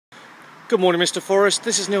Good morning, Mr. Forrest.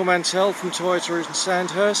 This is Neil Mantell from Toyota in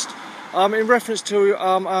Sandhurst. In reference to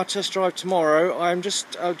our test drive tomorrow, I'm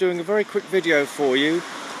just doing a very quick video for you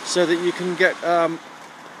so that you can get a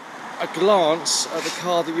glance at the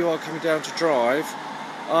car that you are coming down to drive.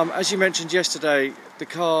 As you mentioned yesterday, the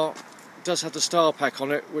car does have the Star Pack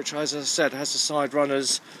on it, which, as I said, has the side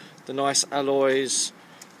runners, the nice alloys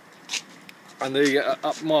and the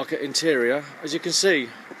upmarket interior. As you can see,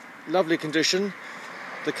 lovely condition.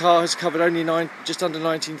 The car has covered only just under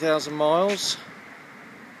 19,000 miles.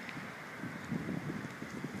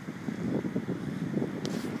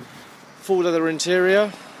 Full leather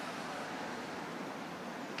interior.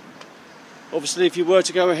 Obviously, if you were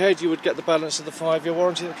to go ahead, you would get the balance of the 5-year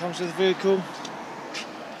warranty that comes with the vehicle.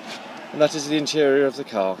 And that is the interior of the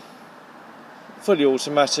car. Fully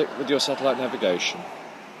automatic with your satellite navigation.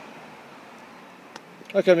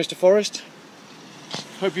 Okay, Mr. Forrest.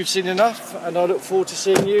 Hope you've seen enough, and I look forward to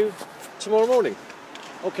seeing you tomorrow morning.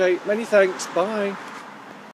 Okay, many thanks. Bye.